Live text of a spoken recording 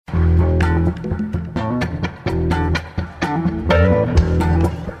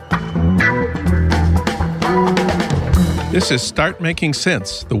This is Start Making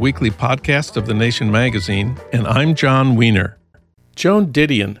Sense, the weekly podcast of The Nation magazine, and I'm John Wiener. Joan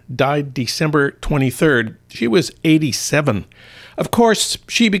Didion died December 23rd. She was 87. Of course,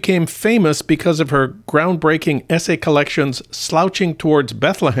 she became famous because of her groundbreaking essay collections Slouching Towards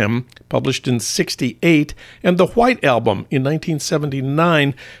Bethlehem, published in '68, and The White Album in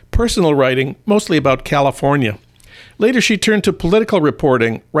 1979, personal writing mostly about California. Later, she turned to political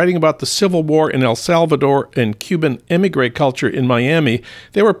reporting, writing about the Civil War in El Salvador and Cuban émigré culture in Miami.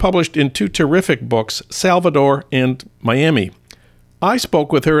 They were published in two terrific books, Salvador and Miami. I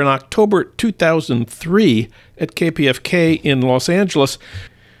spoke with her in October 2003 at KPFK in Los Angeles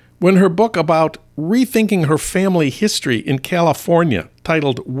when her book about rethinking her family history in California,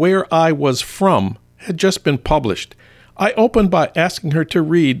 titled Where I Was From, had just been published. I opened by asking her to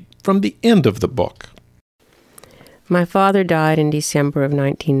read from the end of the book. My father died in December of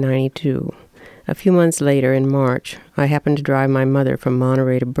 1992. A few months later, in March, I happened to drive my mother from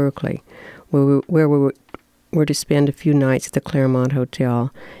Monterey to Berkeley, where we were to spend a few nights at the Claremont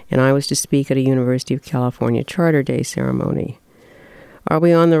Hotel, and I was to speak at a University of California Charter Day ceremony. "Are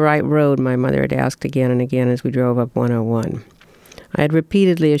we on the right road?" my mother had asked again and again as we drove up 101. I had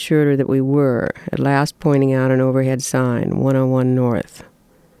repeatedly assured her that we were, at last pointing out an overhead sign, 101 North.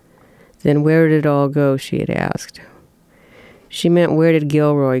 "Then where did it all go?" she had asked. She meant, where did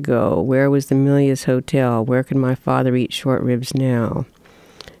Gilroy go? Where was the Milius Hotel? Where could my father eat short ribs now?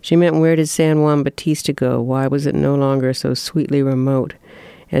 She meant, where did San Juan Bautista go? Why was it no longer so sweetly remote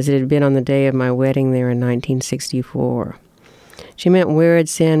as it had been on the day of my wedding there in 1964? She meant, where had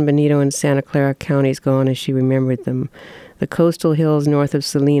San Benito and Santa Clara counties gone as she remembered them? The coastal hills north of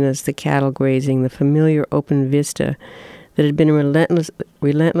Salinas, the cattle grazing, the familiar open vista that had been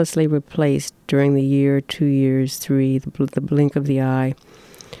relentlessly replaced during the year, 2 years, 3, the blink of the eye,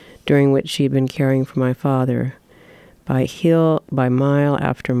 during which she had been caring for my father. By hill, by mile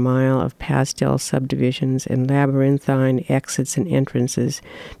after mile of pastel subdivisions and labyrinthine exits and entrances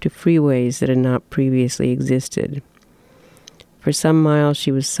to freeways that had not previously existed. For some miles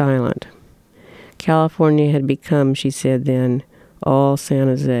she was silent. California had become, she said then, all San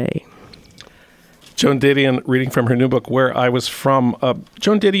Jose. Joan Didion, reading from her new book, Where I Was From.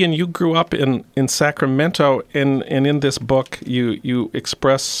 Joan Didion, you grew up in Sacramento, and in this book you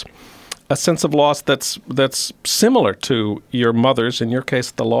express a sense of loss that's similar to your mother's, in your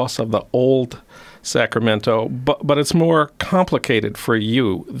case, the loss of the old Sacramento, but it's more complicated for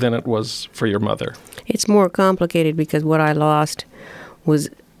you than it was for your mother. It's more complicated because what I lost was,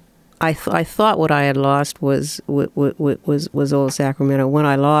 I thought what I had lost was old Sacramento. What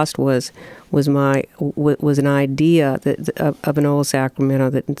I lost was an idea of an old Sacramento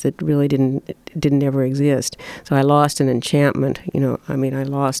that really didn't ever exist. So I lost an enchantment. I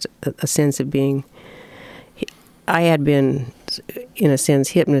lost a sense of being. I had been, in a sense,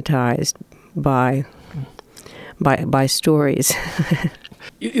 hypnotized by stories.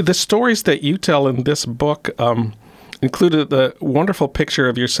 The stories that you tell in this book included the wonderful picture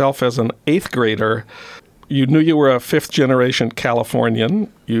of yourself as an 8th grader. You knew you were a 5th-generation Californian.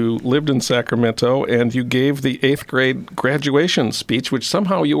 You lived in Sacramento, and you gave the 8th grade graduation speech, which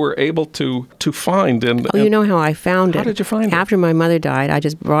somehow you were able to find. You know how I found it? How did you find it? After my mother died, I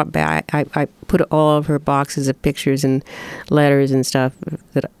just brought back, I put all of her boxes of pictures and letters and stuff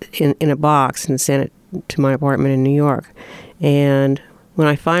in a box and sent it to my apartment in New York. And when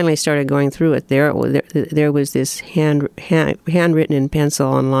I finally started going through it, there was this handwritten in pencil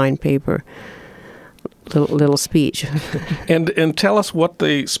on lined paper little speech. And tell us what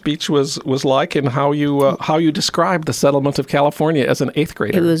the speech was like and how you described the settlement of California as an 8th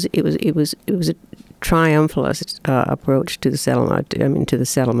grader. It was a triumphalist approach to the settlement. The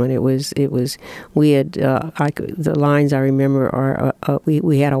lines I remember are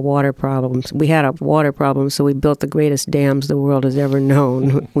we had a water problem. We had a water problem, so we built the greatest dams the world has ever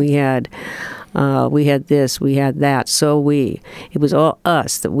known. We had this, we had that. It was all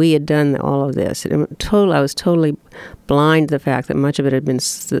us, that we had done all of this. I was totally blind to the fact that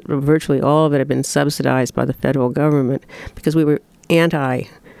virtually all of it had been subsidized by the federal government, because we were anti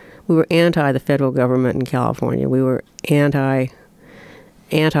the federal government in California. We were anti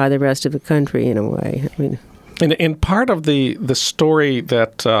the rest of the country in a way. And part of the story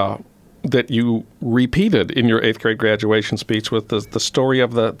that you repeated in your 8th grade graduation speech was the story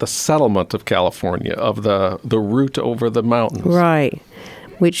of the settlement of California, of the route over the mountains. Right,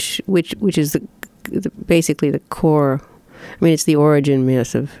 which is basically the core. It's the origin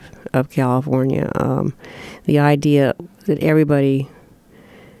myth of California. The idea that everybody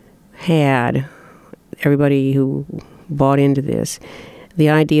who bought into this, The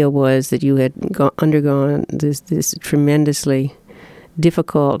idea was that you had undergone this tremendously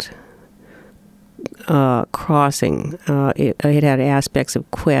difficult crossing. It had aspects of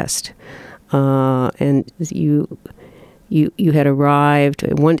quest, and you had arrived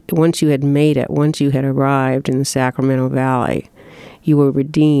once you had made it. Once you had arrived in the Sacramento Valley, you were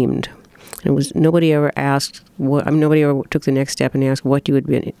redeemed. It was nobody ever asked nobody ever took the next step and asked what you had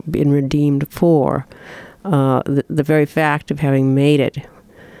been redeemed for. The very fact of having made it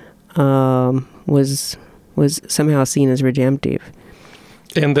was somehow seen as redemptive.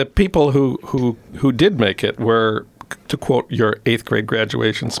 And the people who did make it were, to quote your 8th grade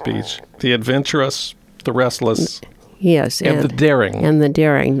graduation speech, the adventurous, the restless, yes, and the daring. And the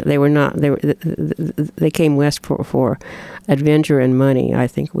daring. They were not. They came west for adventure and money. I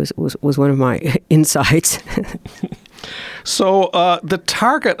think was one of my insights. So the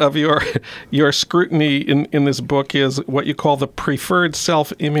target of your scrutiny in this book is what you call the preferred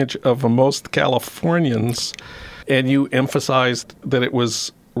self-image of most Californians, and you emphasized that it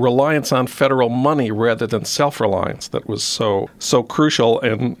was reliance on federal money rather than self-reliance that was so crucial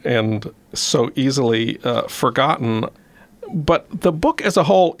and so easily forgotten. But the book as a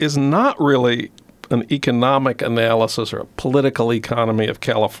whole is not really an economic analysis or a political economy of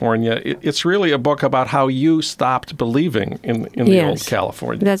California. It's really a book about how you stopped believing in the old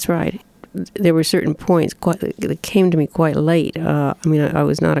California. That's right. There were certain points that came to me quite late. I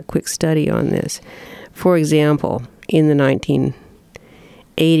was not a quick study on this. For example, in the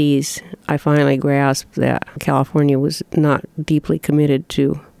 1980s, I finally grasped that California was not deeply committed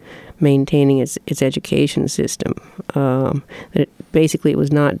to maintaining its education system. That basically it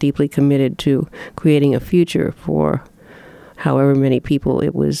was not deeply committed to creating a future for however many people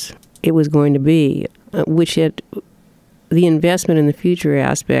it was going to be, which had the investment in the future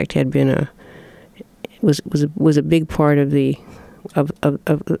aspect had been was a big part of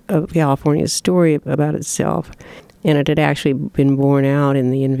of California's story about itself, and it had actually been borne out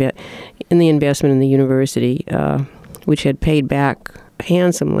in the investment in the university, which had paid back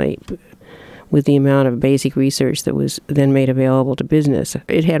handsomely with the amount of basic research that was then made available to business.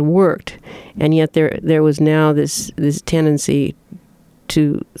 It had worked, and yet there was now this tendency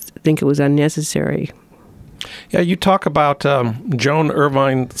to think it was unnecessary. Yeah, you talk about Joan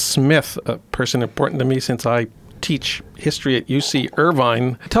Irvine Smith, a person important to me since I teach history at UC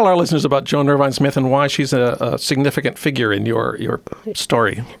Irvine. Tell our listeners about Joan Irvine Smith and why she's a significant figure in your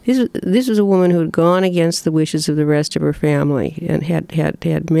story. This was a woman who had gone against the wishes of the rest of her family and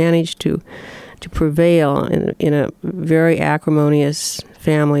had managed to prevail in a very acrimonious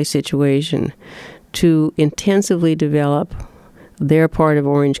family situation to intensively develop their part of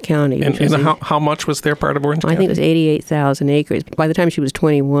Orange County. And how much was their part of Orange County? I think it was 88,000 acres. By the time she was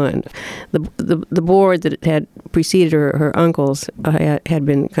 21, the board that had preceded her uncles had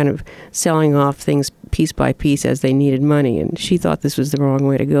been kind of selling off things piece by piece as they needed money, and she thought this was the wrong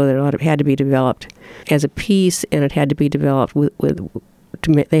way to go, that it had to be developed as a piece, and it had to be developed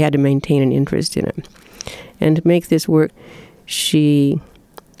they had to maintain an interest in it. And to make this work, she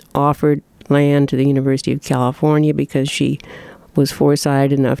offered land to the University of California because she was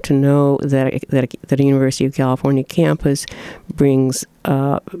foresighted enough to know that a University of California campus brings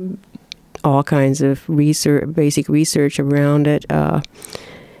all kinds of basic research around it,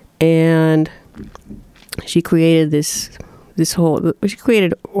 and she created she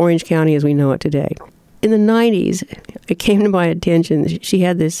created Orange County as we know it today. In the 90s, it came to my attention she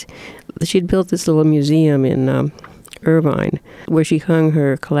had built this little museum in Irvine where she hung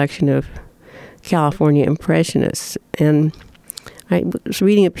her collection of California Impressionists, and I was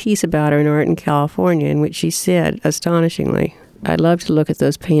reading a piece about her in Art in California in which she said, astonishingly, "I'd love to look at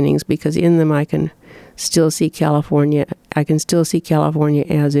those paintings because in them I can still see California. I can still see California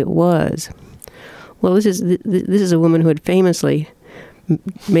as it was." Well, this is a woman who had famously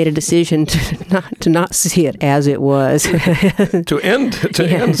made a decision to not see it as it was. to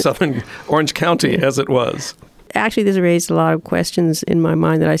end Southern Orange County as it was. Actually, this raised a lot of questions in my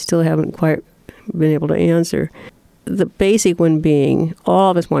mind that I still haven't quite been able to answer. The basic one being,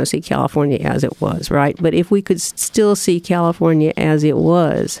 all of us want to see California as it was, right? But if we could still see California as it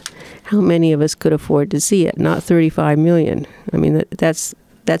was, how many of us could afford to see it? Not 35 million. I mean, that's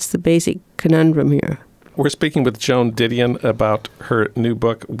the basic conundrum here. We're speaking with Joan Didion about her new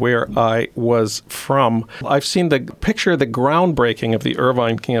book, Where I Was From. I've seen the picture of the groundbreaking of the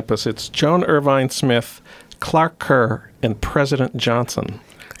Irvine campus. It's Joan Irvine Smith, Clark Kerr, and President Johnson.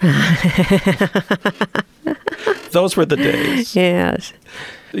 Those were the days. Yes.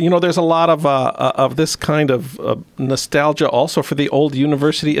 There's a lot of this kind of nostalgia also for the old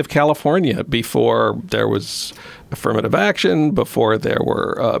University of California before there was affirmative action, before there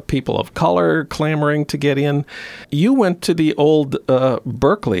were people of color clamoring to get in. You went to the old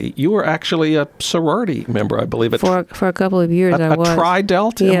Berkeley. You were actually a sorority member, I believe. For a couple of years, I was. A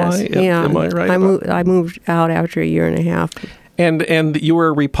Tri-Delt, yes, am I right? I moved out after a year and a half. And you were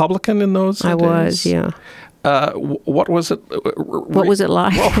a Republican in those days? I was, yeah. What was it? What was it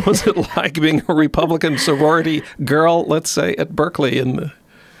like? What was it like being a Republican sorority girl, let's say, at Berkeley in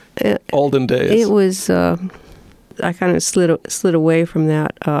the olden days? It was. I kind of slid away from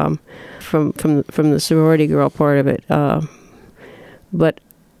that, from the sorority girl part of it. But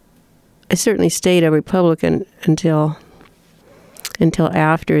I certainly stayed a Republican until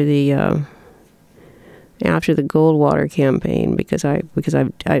after the Goldwater campaign, because I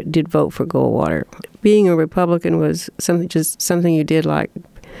did vote for Goldwater. Being a Republican was something you did, like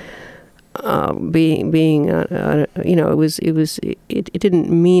it didn't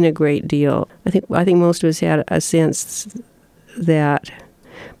mean a great deal. I think most of us had a sense that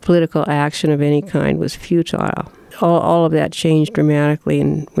political action of any kind was futile. All of that changed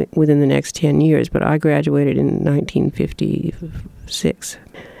dramatically within the next 10 years, but I graduated in 1956.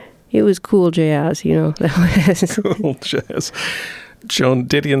 It was cool jazz, Cool jazz. Joan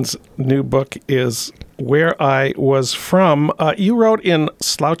Didion's new book is Where I Was From. You wrote in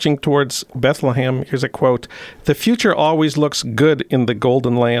Slouching Towards Bethlehem, here's a quote, "The future always looks good in the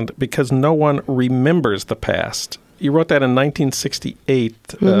Golden Land because no one remembers the past." You wrote that in 1968.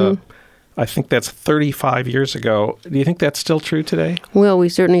 Mm-hmm. I think that's 35 years ago. Do you think that's still true today? Well, we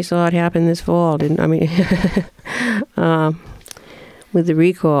certainly saw it happen this fall, didn't I? With the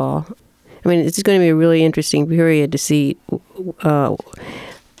recall. It's going to be a really interesting period to see.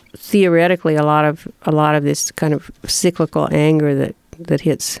 Theoretically, a lot of this kind of cyclical anger that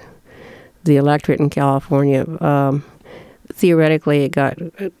hits the electorate in California. Theoretically, it got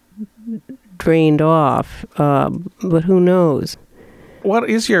drained off, but who knows? What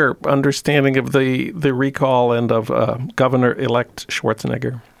is your understanding of the recall and of Governor-elect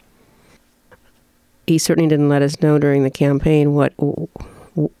Schwarzenegger? He certainly didn't let us know during the campaign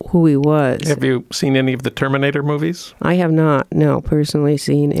who he was. Have you seen any of the Terminator movies? I have not, personally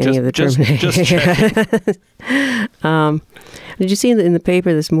seen any of the Terminator. Just checking. Did you see in the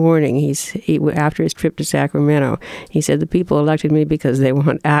paper this morning, he after his trip to Sacramento, he said, "The people elected me because they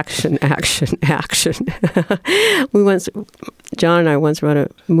want action, action, action." John and I once wrote a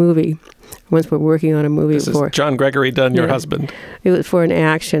movie. Once we're working on a movie This is John Gregory Dunn, your husband. It was for an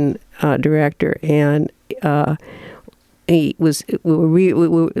action director, and our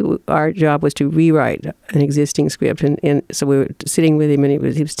job was to rewrite an existing script, and so we were sitting with him,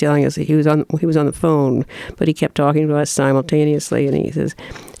 and he was telling us that he was on the phone, but he kept talking to us simultaneously, and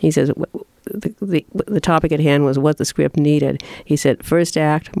he says the topic at hand was what the script needed. He said, first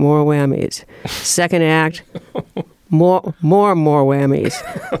act, more whammies. Second act, more whammies.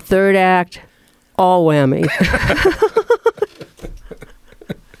 Third act, all whammy.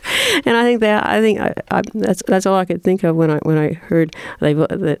 And I think that's all I could think of when I heard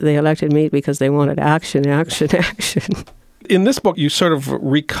they elected me because they wanted action, action, action. In this book, you sort of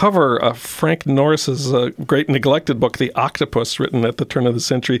recover Frank Norris's great neglected book, The Octopus, written at the turn of the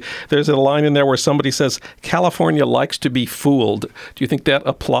century. There's a line in there where somebody says, "California likes to be fooled." Do you think that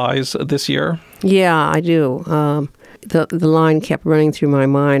applies this year? Yeah, I do. The line kept running through my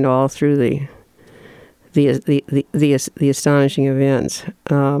mind all through the astonishing events.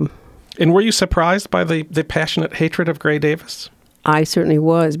 And were you surprised by the passionate hatred of Gray Davis? I certainly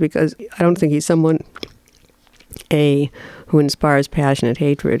was, because I don't think he's someone, A, who inspires passionate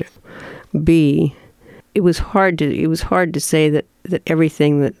hatred. B, it was hard to say that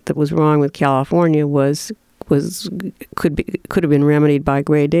everything that was wrong with California could have been remedied by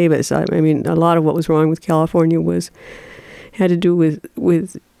Gray Davis. I mean, a lot of what was wrong with California had to do with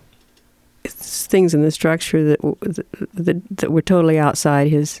things in the structure that were totally outside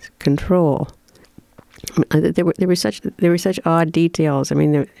his control. There were such odd details. I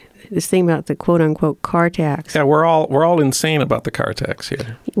mean, this thing about the quote unquote car tax. Yeah, we're all insane about the car tax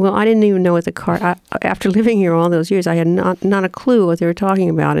here. Well, I didn't even know what after living here all those years, I had not a clue what they were talking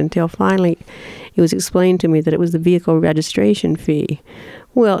about until finally it was explained to me that it was the vehicle registration fee.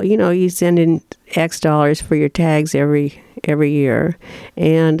 Well, you send in X dollars for your tags every year,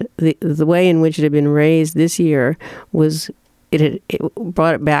 and the way in which it had been raised this year was it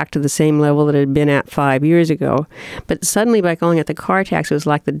brought it back to the same level that it had been at 5 years ago. But suddenly, by calling it the car tax, it was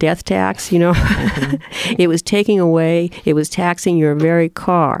like the death tax, Mm-hmm. It was taxing your very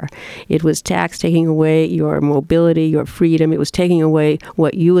car. It was taking away your mobility, your freedom. It was taking away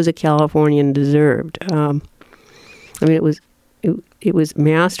what you as a Californian deserved. It was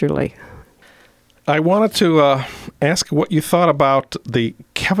masterly. I wanted to ask what you thought about the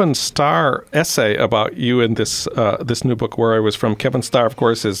Kevin Starr essay about you in this new book, Where I Was From. Kevin Starr, of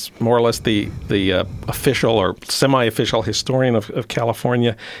course, is more or less the official or semi-official historian of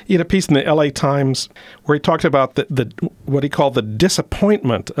California. He had a piece in the L.A. Times where he talked about the what he called the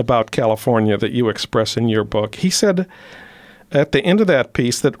disappointment about California that you express in your book. He said at the end of that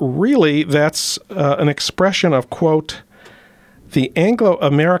piece that really that's an expression of, quote, the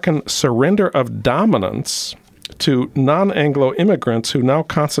Anglo-American surrender of dominance to non-Anglo immigrants who now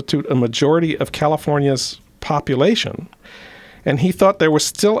constitute a majority of California's population. And he thought there was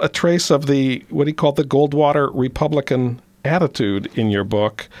still a trace of what he called the Goldwater Republican attitude in your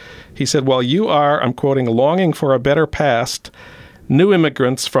book. He said, well, you are, I'm quoting, longing for a better past. New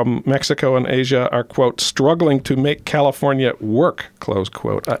immigrants from Mexico and Asia are, quote, struggling to make California work, close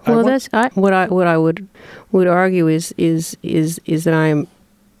quote. What I would argue is that I'm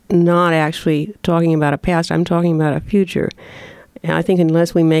not actually talking about a past. I'm talking about a future. And I think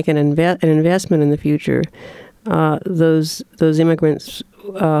unless we make an investment in the future, those immigrants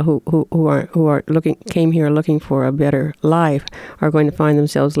who came here looking for a better life are going to find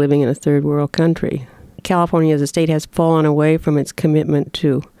themselves living in a third world country. California as a state has fallen away from its commitment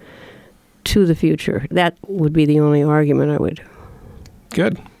to the future. That would be the only argument I would.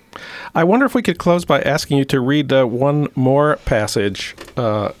 Good. I wonder if we could close by asking you to read one more passage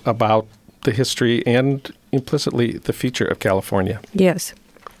about the history and implicitly the future of California. Yes.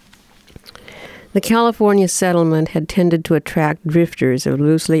 The California settlement had tended to attract drifters of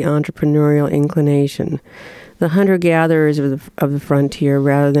loosely entrepreneurial inclination, the hunter-gatherers of the frontier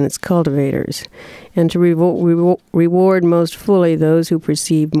rather than its cultivators, and to reward most fully those who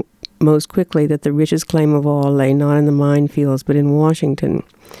perceived most quickly that the richest claim of all lay not in the minefields but in Washington.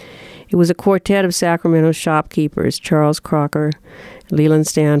 It was a quartet of Sacramento shopkeepers, Charles Crocker, Leland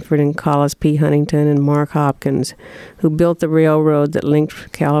Stanford, and Collis P. Huntington, and Mark Hopkins, who built the railroad that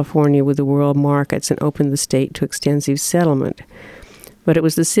linked California with the world markets and opened the state to extensive settlement. But it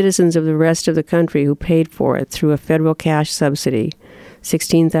was the citizens of the rest of the country who paid for it through a federal cash subsidy,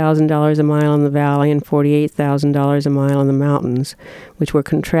 $16,000 a mile in the valley and $48,000 a mile in the mountains, which were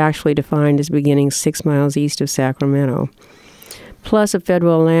contractually defined as beginning 6 miles east of Sacramento, plus a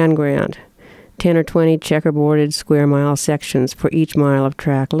federal land grant, 10 or 20 checkerboarded square mile sections for each mile of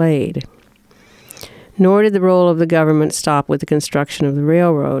track laid. Nor did the role of the government stop with the construction of the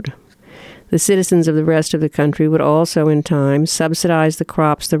railroad. The citizens of the rest of the country would also, in time, subsidize the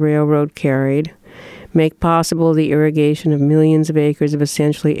crops the railroad carried, make possible the irrigation of millions of acres of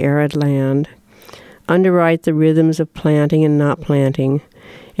essentially arid land, underwrite the rhythms of planting and not planting,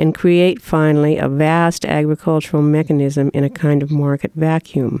 and create, finally, a vast agricultural mechanism in a kind of market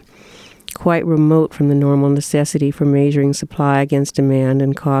vacuum, quite remote from the normal necessity for measuring supply against demand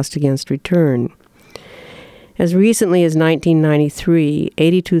and cost against return. As recently as 1993,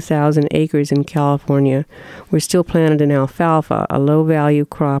 82,000 acres in California were still planted in alfalfa, a low-value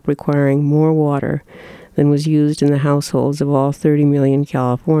crop requiring more water than was used in the households of all 30 million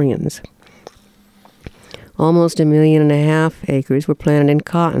Californians. Almost 1.5 million acres were planted in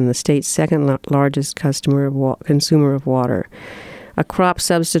cotton, the state's second largest consumer of water, a crop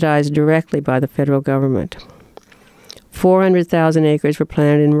subsidized directly by the federal government. 400,000 acres were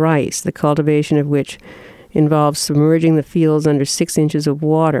planted in rice, the cultivation of which involves submerging the fields under 6 inches of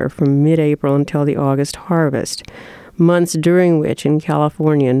water from mid-April until the August harvest, months during which in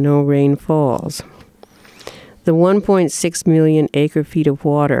California no rain falls. The 1.6 million acre-feet of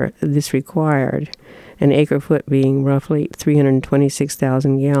water this required, an acre-foot being roughly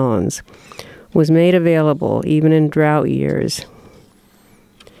 326,000 gallons, was made available, even in drought years,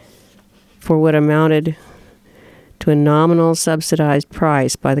 for what amounted to a nominal subsidized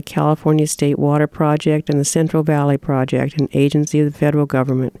price by the California State Water Project and the Central Valley Project, an agency of the federal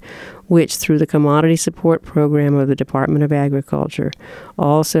government, which, through the Commodity Support Program of the Department of Agriculture,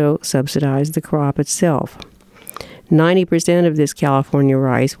 also subsidized the crop itself. 90% of this California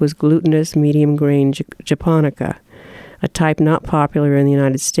rice was glutinous medium-grain japonica, a type not popular in the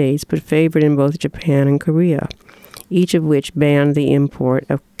United States but favored in both Japan and Korea, each of which banned the import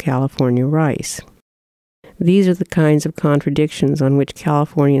of California rice. These are the kinds of contradictions on which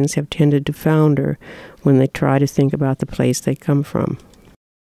Californians have tended to founder when they try to think about the place they come from.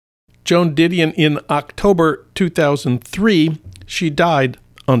 Joan Didion in October 2003. She died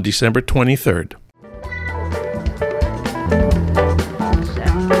on December 23rd.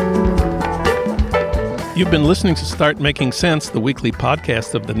 You've been listening to Start Making Sense, the weekly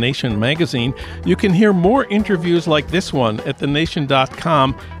podcast of The Nation magazine. You can hear more interviews like this one at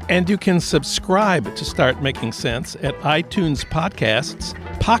thenation.com, and you can subscribe to Start Making Sense at iTunes Podcasts,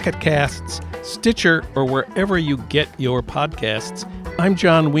 Pocket Casts, Stitcher, or wherever you get your podcasts. I'm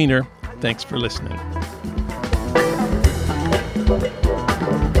John Wiener. Thanks for listening.